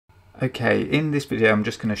Okay, in this video I'm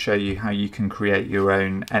just going to show you how you can create your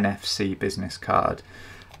own NFC business card.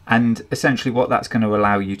 And essentially what that's going to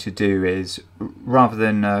allow you to do is, rather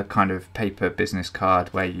than a kind of paper business card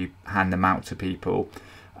where you hand them out to people,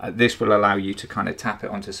 this will allow you to kind of tap it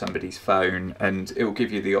onto somebody's phone, and it will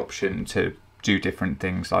give you the option to do different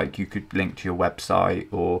things, like you could link to your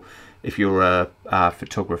website, or if you're a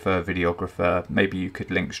photographer, videographer, maybe you could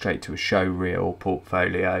link straight to a show reel,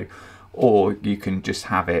 portfolio, or you can just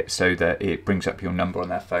have it so that it brings up your number on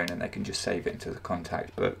their phone and they can just save it into the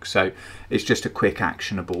contact book. So it's just a quick,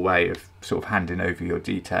 actionable way of sort of handing over your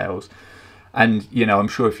details. And, you know, I'm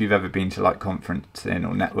sure if you've ever been to like conferencing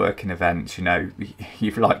or networking events, you know,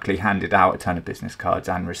 you've likely handed out a ton of business cards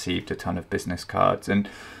and received a ton of business cards. And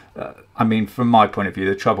I mean, from my point of view,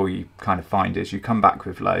 the trouble you kind of find is you come back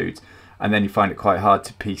with loads and then you find it quite hard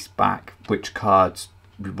to piece back which cards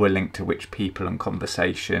were linked to which people and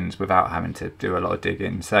conversations without having to do a lot of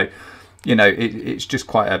digging. So, you know, it's just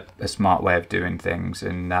quite a smart way of doing things.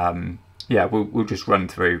 And yeah, we'll just run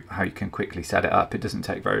through how you can quickly set it up. It doesn't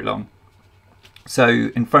take very long. So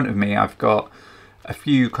in front of me, I've got a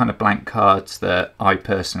few kind of blank cards that I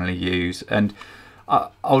personally use, and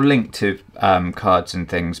I'll link to cards and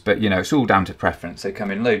things, but you know, it's all down to preference. They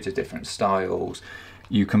come in loads of different styles.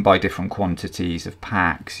 You can buy different quantities of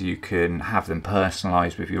packs. You can have them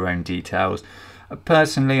personalised with your own details.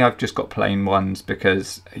 Personally, I've just got plain ones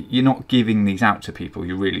because you're not giving these out to people.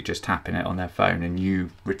 You're really just tapping it on their phone and you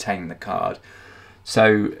retain the card.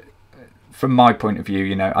 So from my point of view,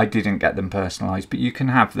 you know, I didn't get them personalised, but you can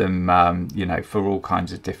have them, you know, for all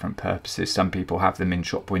kinds of different purposes. Some people have them in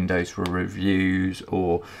shop windows for reviews,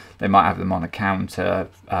 or they might have them on a counter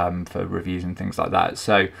for reviews and things like that.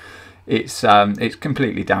 So it's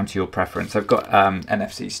completely down to your preference. I've got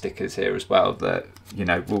NFC stickers here as well that, you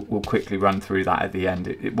know, we'll quickly run through that at the end.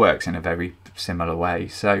 It works in a very similar way.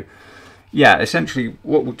 So yeah, essentially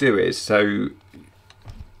what we'll do is, so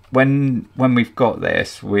when we've got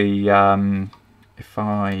this, we if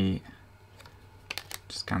I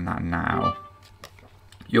scan that now,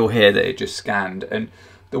 you'll hear that it just scanned, and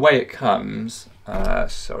the way it comes,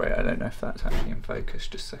 sorry, I don't know if that's actually in focus,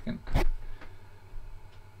 just a second.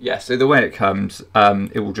 Yeah, so the way it comes,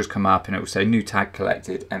 it will just come up and it will say new tag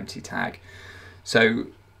collected, empty tag. So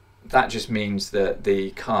that just means that the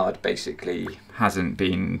card basically hasn't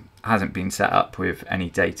been set up with any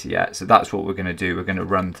data yet. So that's what we're going to do. We're going to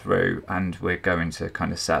run through and we're going to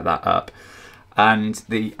kind of set that up. And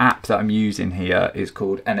the app that I'm using here is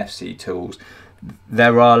called NFC Tools.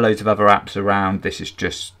 There are loads of other apps around. This is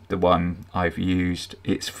just the one I've used.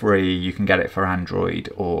 It's free. You can get it for Android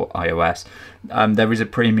or iOS. There is a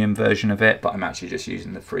premium version of it, but I'm actually just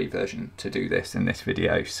using the free version to do this in this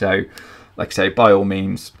video. So like I say, by all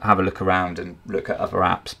means, have a look around and look at other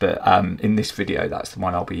apps. But in this video, that's the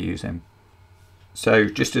one I'll be using. So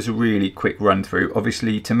just as a really quick run through,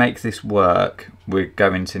 obviously to make this work, we're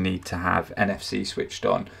going to need to have NFC switched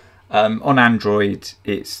on. On Android,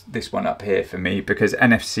 it's this one up here for me, because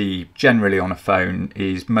NFC generally on a phone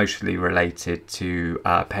is mostly related to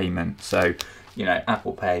payment. So, you know,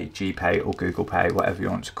 Apple Pay, GPay or Google Pay, whatever you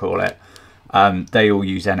want to call it, they all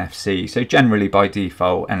use NFC. So generally by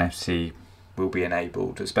default, NFC will be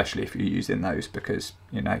enabled, especially if you're using those, because,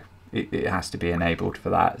 you know, it has to be enabled for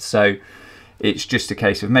that. So it's just a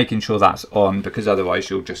case of making sure that's on, because otherwise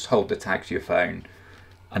you'll just hold the tag to your phone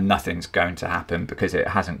and nothing's going to happen, because it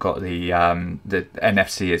hasn't got the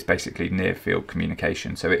NFC is basically near field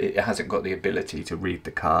communication, so it hasn't got the ability to read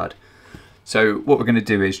the card. So what we're going to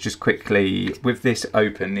do is just quickly, with this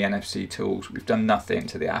open, the NFC Tools, we've done nothing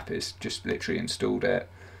to the app, it's just literally installed it.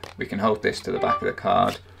 We can hold this to the back of the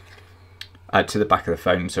card, to the back of the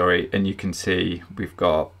phone, sorry, and you can see we've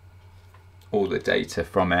got all the data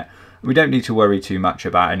from it. We don't need to worry too much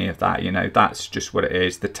about any of that, you know, that's just what it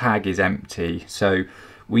is. The tag is empty, so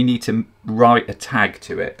we need to write a tag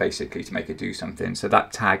to it basically to make it do something. So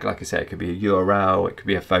that tag, like I said, it could be a URL, it could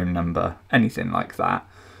be a phone number, anything like that.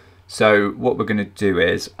 So what we're going to do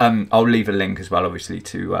is, I'll leave a link as well, obviously,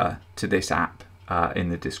 to this app in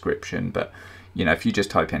the description. But you know, if you just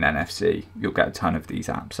type in NFC, you'll get a ton of these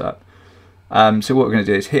apps up. So what we're going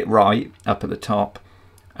to do is hit right up at the top,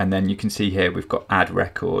 and then you can see here we've got add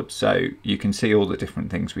record. So you can see all the different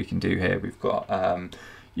things we can do here. We've got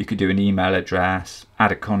you could do an email address,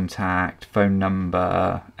 add a contact, phone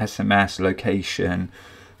number, SMS, location.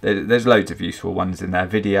 There's loads of useful ones in there.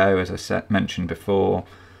 Video, as I mentioned before.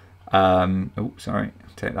 Oh, sorry,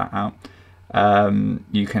 take that out.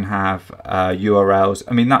 You can have URLs.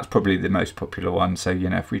 I mean, that's probably the most popular one. So, you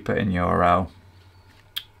know, if we put in URL,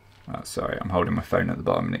 sorry, I'm holding my phone at the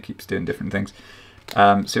bottom and it keeps doing different things.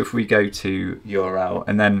 So if we go to URL,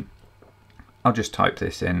 and then I'll just type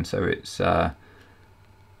this in so it's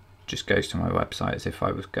just goes to my website as if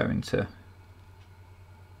I was going to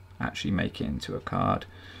actually make it into a card.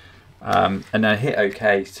 And then hit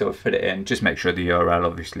OK, so I've put it in. Just make sure the URL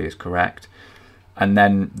obviously is correct. And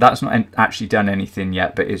then that's not actually done anything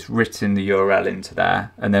yet, but it's written the URL into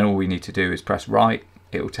there. And then all we need to do is press write.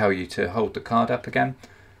 It will tell you to hold the card up again.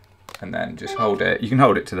 And then just hold it. You can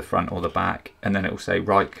hold it to the front or the back. And then it will say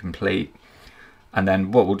write complete. And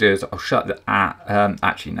then what we'll do is I'll shut the app.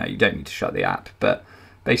 Actually, no, you don't need to shut the app. But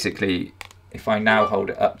basically, if I now hold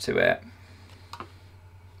it up to it,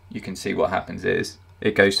 you can see what happens is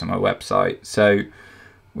it goes to my website. So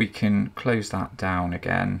we can close that down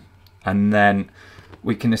again. And then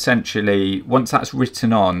we can essentially, once that's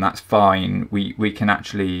written on, that's fine. We can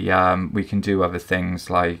actually, we can do other things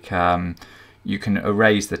like you can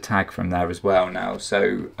erase the tag from there as well now.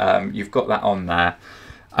 So you've got that on there.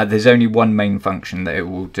 There's only one main function that it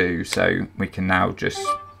will do. So we can now just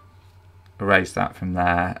erase that from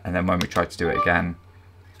there. And then when we try to do it again,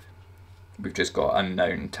 we've just got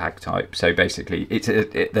unknown tag type. So basically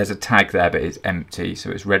there's a tag there, but it's empty. So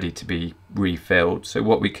it's ready to be refilled. So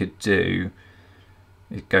what we could do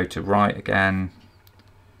is go to write again,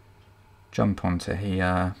 jump onto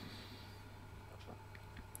here,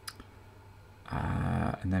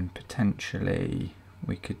 and then potentially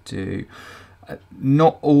we could do,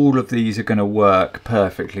 not all of these are going to work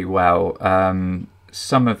perfectly well.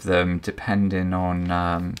 Some of them, depending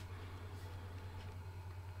on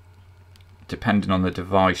the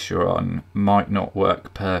device you're on, might not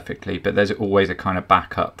work perfectly, but there's always a kind of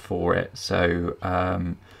backup for it. So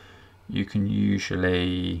you can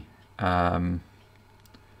usually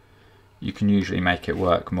make it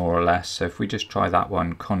work more or less. So if we just try that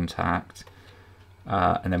one, contact,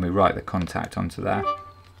 and then we write the contact onto there,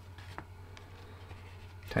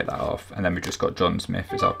 take that off, and then we've just got John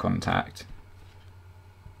Smith as our contact.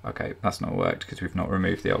 Okay, that's not worked because we've not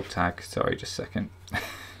removed the old tag. Sorry, just a second.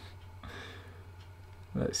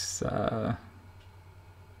 Let's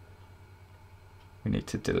we need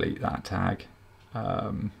to delete that tag.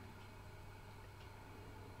 And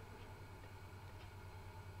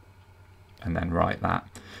then write that.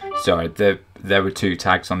 Sorry, there were two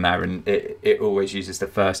tags on there, and it always uses the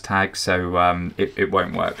first tag, so it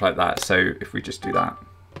won't work like that. So if we just do that,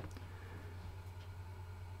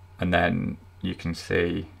 and then you can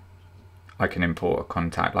see I can import a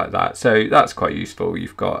contact like that. So that's quite useful.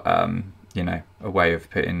 You've got you know, a way of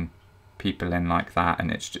putting people in like that, and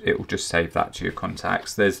it will just save that to your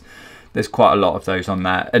contacts. There's quite a lot of those on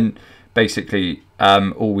there, and basically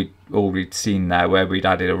all we'd seen there where we'd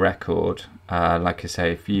added a record, like I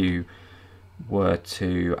say, if you were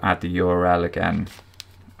to add the URL again,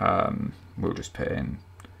 we'll just put in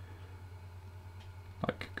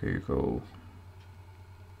like google.com.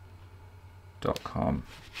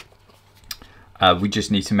 We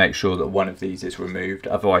just need to make sure that one of these is removed,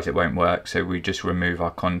 otherwise it won't work. So we just remove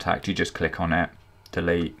our contact. You just click on it,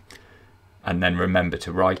 delete, and then remember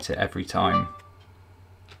to write it every time.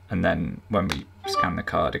 And then when we scan the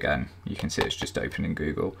card again, you can see it's just opening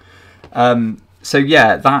Google. So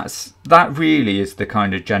yeah, that really is the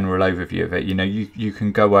kind of general overview of it. You know, you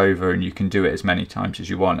can go over and you can do it as many times as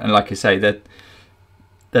you want. And like I say,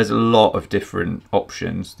 there's a lot of different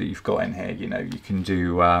options that you've got in here. You know, you can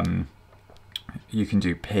do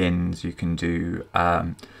pins, you can do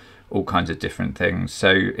all kinds of different things.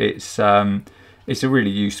 So it's a really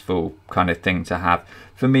useful kind of thing to have.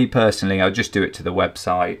 For me personally, I'll just do it to the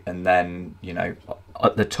website, and then, you know,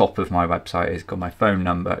 at the top of my website it's got my phone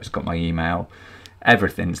number, it's got my email,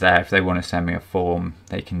 everything's there. If they want to send me a form,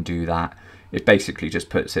 they can do that. It basically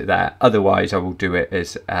just puts it there. Otherwise I will do it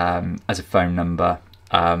as a phone number.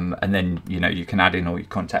 And then, you know, you can add in all your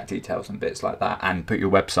contact details and bits like that, and put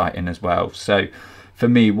your website in as well. So for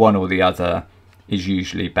me, one or the other is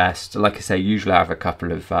usually best. Like I say, usually I have a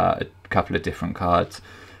couple of different cards,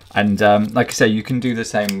 and like I say, you can do the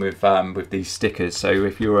same with these stickers. So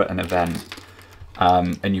if you're at an event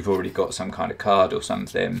and you've already got some kind of card or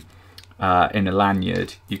something in a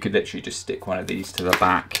lanyard, you could literally just stick one of these to the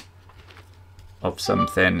back of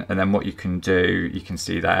something, and then what you can do, you can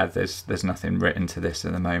see there's nothing written to this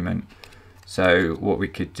at the moment. So what we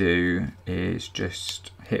could do is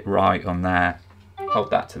just hit write on there,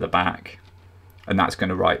 hold that to the back, and that's going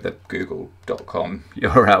to write the google.com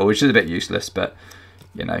URL, which is a bit useless, but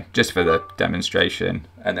you know, just for the demonstration.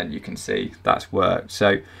 And then you can see that's worked.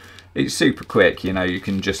 So it's super quick. You know, you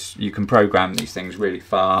can program these things really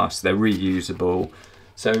fast. They're reusable.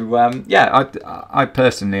 So yeah, I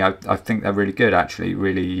personally I think they're really good, actually.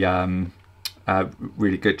 Really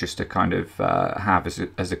good just to kind of have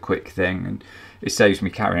as a quick thing. And it saves me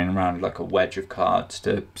carrying around like a wedge of cards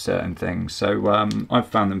to certain things. So I've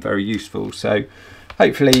found them very useful. So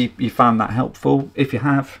hopefully you found that helpful. If you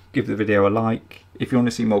have, give the video a like. If you want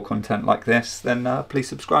to see more content like this, then please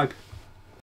subscribe.